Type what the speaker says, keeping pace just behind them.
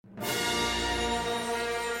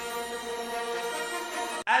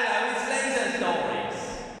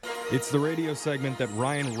It's the radio segment that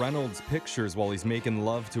Ryan Reynolds pictures while he's making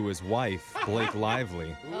love to his wife, Blake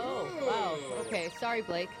Lively. Oh, wow. Okay, sorry,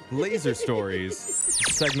 Blake. Laser Stories,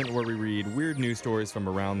 a segment where we read weird news stories from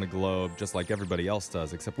around the globe, just like everybody else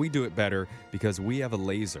does, except we do it better because we have a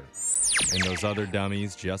laser, and those other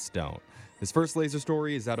dummies just don't. This first laser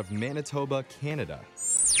story is out of Manitoba, Canada.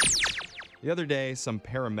 The other day, some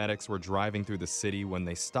paramedics were driving through the city when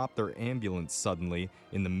they stopped their ambulance suddenly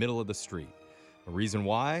in the middle of the street. The reason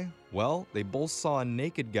why? Well, they both saw a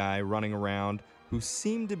naked guy running around who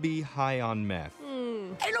seemed to be high on meth.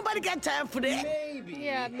 Ain't nobody got time for that. Maybe.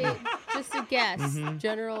 Yeah, just a guess.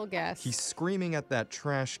 General guess. He's screaming at that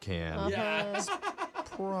trash can. Yeah.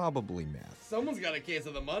 Probably meth. Someone's got a case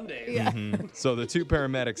of the Mondays. Yeah. So the two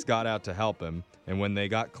paramedics got out to help him, and when they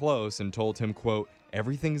got close and told him, quote,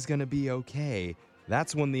 "Everything's gonna be okay,"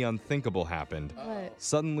 that's when the unthinkable happened. What?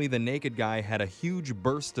 Suddenly, the naked guy had a huge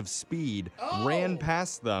burst of speed, ran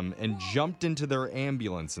past them, and jumped into their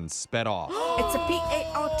ambulance and sped off. It's a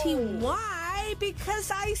P-A-R-T-Y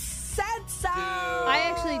because I said so. I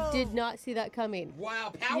actually did not see that coming.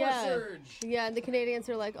 Wow, power Yeah. surge. Yeah, and the Canadians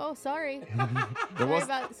are like, oh, sorry. was-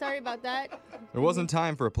 sorry about that. There wasn't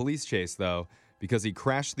time for a police chase, though, because he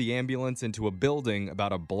crashed the ambulance into a building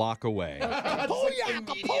about a block away.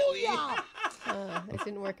 Immediately. It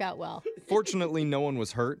didn't work out well. Fortunately, no one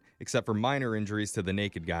was hurt, except for minor injuries to the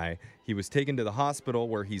naked guy. He was taken to the hospital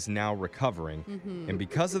where he's now recovering. And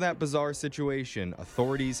because of that bizarre situation,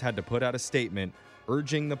 authorities had to put out a statement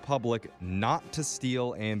urging the public not to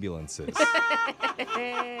steal ambulances.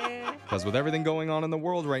 Because with everything going on in the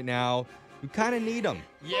world right now, we kind of need them.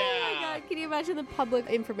 Yeah. Oh my God, can you imagine the public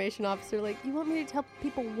information officer like, you want me to tell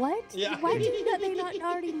people what? Yeah. Why did they not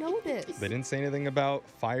already know this? They didn't say anything about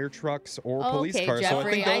fire trucks or Oh, police okay, cars, so I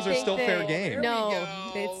Jeffrey, think those are still that- fair game. There No,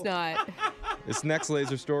 we go. it's not. This next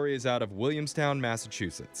laser story is out of Williamstown,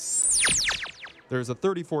 Massachusetts. There's a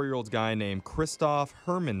 34-year-old guy named Christoph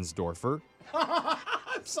Hermansdorfer.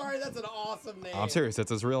 I'm sorry, that's an awesome name. I'm serious,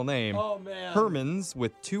 that's his real name. Oh, man. Hermans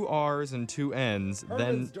with 2 R's and 2 N's.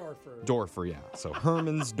 Then Hermansdorfer. Dorfer, yeah. So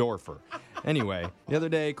Hermansdorfer. Anyway, the other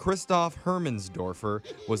day, Christoph Hermansdorfer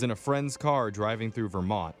was in a friend's car driving through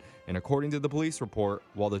Vermont. And according to the police report,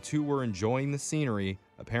 while the two were enjoying the scenery,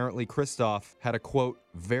 apparently Christoph had a, quote,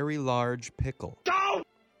 very large pickle.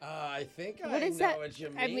 I think What I is know that? what you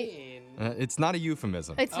I mean. mean- It's not a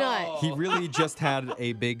euphemism. It's not. He really just had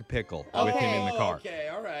a big pickle with him in the car. Okay,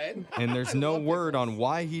 all right. And there's no word on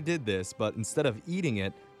why he did this, but instead of eating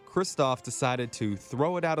it, Christoph decided to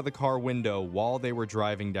throw it out of the car window while they were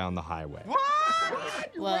driving down the highway. What?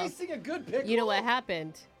 You're Well, racing a good pickle? You know what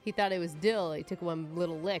happened? He thought it was dill. He took one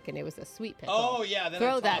little lick, and it was a sweet pickle. Oh, yeah. Then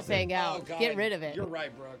Throw I that toss thing it. out. Oh, God. Get rid of it. You're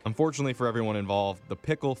right, Brooke. Unfortunately for everyone involved, the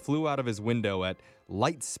pickle flew out of his window at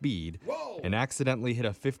light speed Whoa. and accidentally hit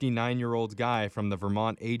a 59-year-old guy from the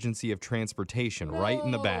Vermont Agency of Transportation right in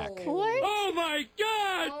the back. What? Oh, my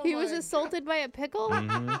God. He was assaulted by a pickle?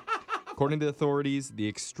 According to authorities, the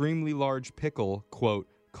extremely large pickle, quote,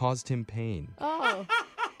 caused him pain. Oh,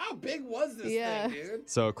 How big was this Yeah. thing, dude?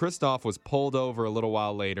 So Christoph was pulled over a little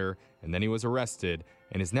while later, and then he was arrested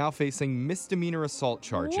and is now facing misdemeanor assault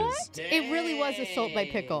charges what? It really was assault by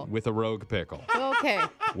pickle. with a rogue pickle. Okay.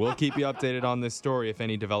 We'll keep you updated on this story if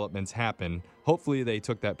any developments happen. Hopefully they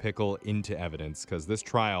took that pickle into evidence because this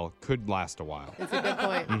trial could last a while. That's a good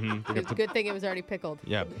point. It's a good thing it was already pickled.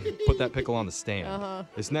 Yeah, put that pickle on the stand.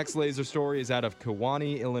 This next laser story is out of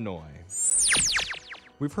Kewanee, Illinois.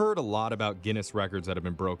 We've heard a lot about Guinness records that have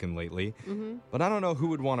been broken lately, but I don't know who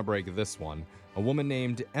would want to break this one. A woman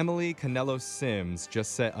named Emily Canelo Sims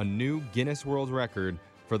just set a new Guinness World Record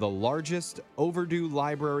for the largest overdue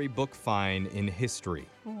library book fine in history.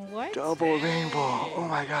 What? Double rainbow. Oh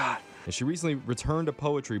my God. And she recently returned a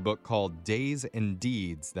poetry book called Days and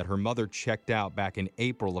Deeds that her mother checked out back in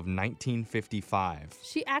April of 1955.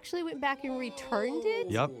 She actually went back and returned it?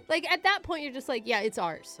 Yep. Like, at that point, you're just like, yeah, it's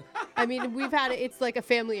ours. I mean, we've had it. It's like a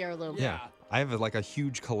family heirloom. Yeah. I have like a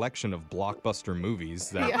huge collection of blockbuster movies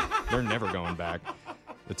that they're never going back.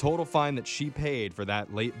 The total fine that she paid for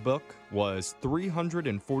that late book was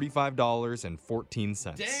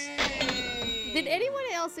 $345.14. Dang. Did anyone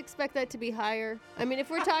else expect that to be higher? I mean, if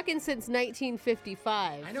we're talking since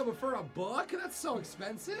 1955. I know, but for a book? That's so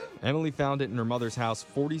expensive. Emily found it in her mother's house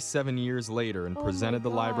 47 years later and Oh presented my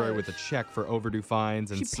the library gosh. with a check for overdue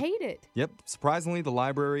fines. And She paid it. Yep, surprisingly, the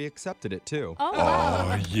library accepted it too. Oh,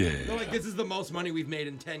 wow. They're like, this is the most money we've made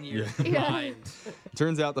in 10 years combined.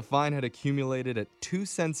 Turns out the fine had accumulated at 2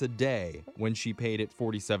 cents a day when she paid it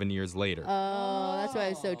 47 years later. Oh, that's why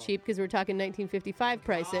it's so cheap, because we're talking 1955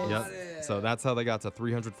 prices. Yep. So that's how they got to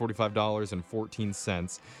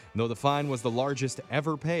 $345.14. Though the fine was the largest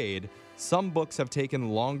ever paid, some books have taken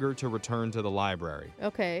longer to return to the library.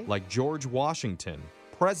 Okay. Like George Washington.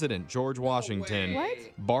 President George Washington What?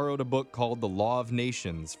 borrowed a book called The Law of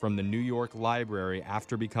Nations from the New York Library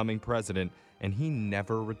after becoming president, and he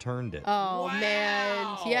never returned it. Oh, man.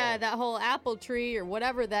 Wow. Yeah, that whole apple tree or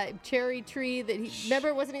whatever, that cherry tree that he...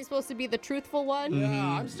 Remember, wasn't he supposed to be the truthful one?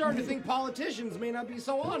 Yeah, I'm starting to think politicians may not be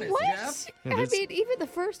so honest, What? Jeff. Yeah, I there's- mean, even the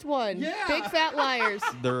first one. Yeah. Big fat liars.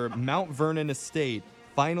 Their Mount Vernon estate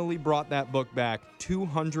finally brought that book back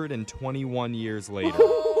 221 years later.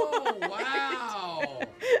 Oh, wow.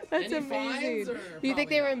 That's Any amazing. fines, or Do you think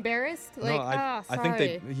they were probably embarrassed? No, Like, I sorry.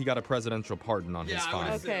 think he got a presidential pardon on Yeah, his I would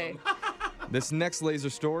fine. assume. Okay. This next laser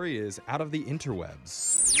story is out of the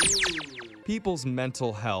interwebs. People's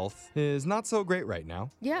mental health is not so great right now.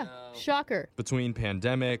 Yeah. Shocker. Between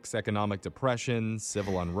pandemics, economic depression,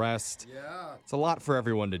 civil unrest, Yeah. it's a lot for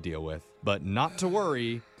everyone to deal with. But not to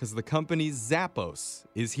worry, because the company Zappos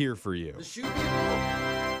is here for you. The shoe people?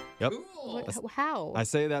 Yep. Cool. How? I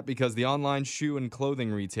say that because the online shoe and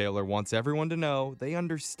clothing retailer wants everyone to know they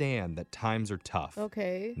understand that times are tough.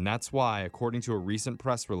 Okay. And that's why, according to a recent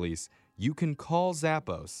press release, you can call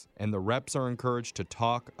Zappos, and the reps are encouraged to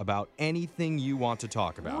talk about anything you want to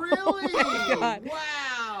talk about. Really? God.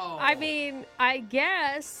 Wow. I mean, I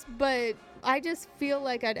guess, but I just feel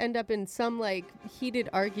like I'd end up in some like heated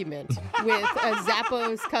argument with a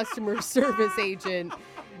Zappos customer service agent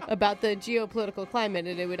about the geopolitical climate,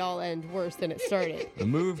 and it would all end worse than it started. The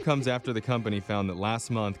move comes after the company found that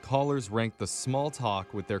last month, callers ranked the small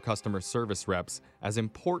talk with their customer service reps as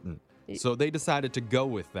important. So they decided to go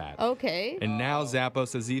with that. Okay. And now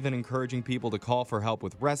Zappos is even encouraging people to call for help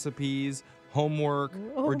with recipes, homework,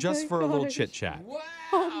 or Oh just my for a little gosh. chit chat.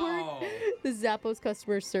 Wow. The Zappos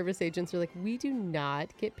customer service agents are like, we do not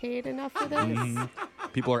get paid enough for this. Mhm.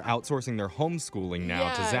 People are outsourcing their homeschooling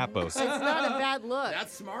now to Yeah. Zappos. It's not a bad look.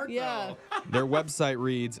 That's smart, Yeah. though. Their website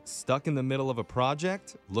reads, stuck in the middle of a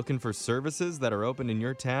project, looking for services that are open in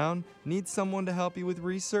your town, need someone to help you with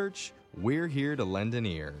research? We're here to lend an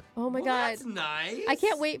ear. Oh my Well, God. That's nice. I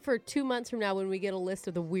can't wait for 2 months from now when we get a list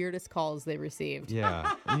of the weirdest calls they received.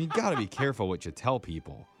 Yeah, and you gotta be careful what you tell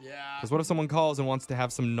people. Yeah. Because what if someone calls and wants to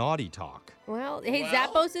have some naughty talk? Well, hey, Well-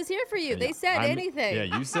 Zappos is here for you. They said anything.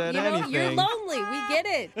 Yeah, you said You know, anything. you're lonely. We get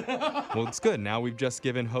it. Well, it's good. Now we've just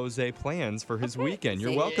given Jose plans for his weekend.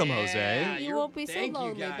 You're See? welcome, Yeah, Jose. You you're- won't be so thank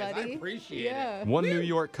lonely, you guys. buddy. I appreciate Yeah. it. One New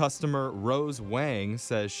York customer, Rose Wang,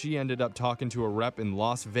 says she ended up talking to a rep in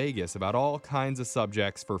Las Vegas about all kinds of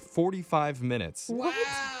subjects for 45 minutes Wow.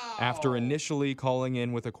 after initially calling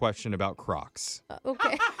in with a question about Crocs.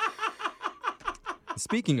 Okay.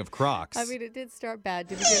 Speaking of Crocs, I mean, it did start bad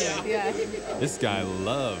to begin with. Yeah. this guy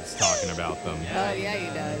loves talking about them. Oh, yeah, he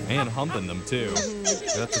does. And humping them, too.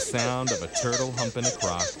 That's the sound of a turtle humping a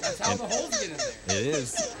croc. That's how And the holes get in there. it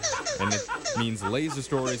is. And it means Laser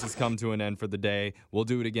Stories has come to an end for the day. We'll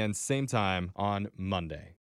do it again same time on Monday.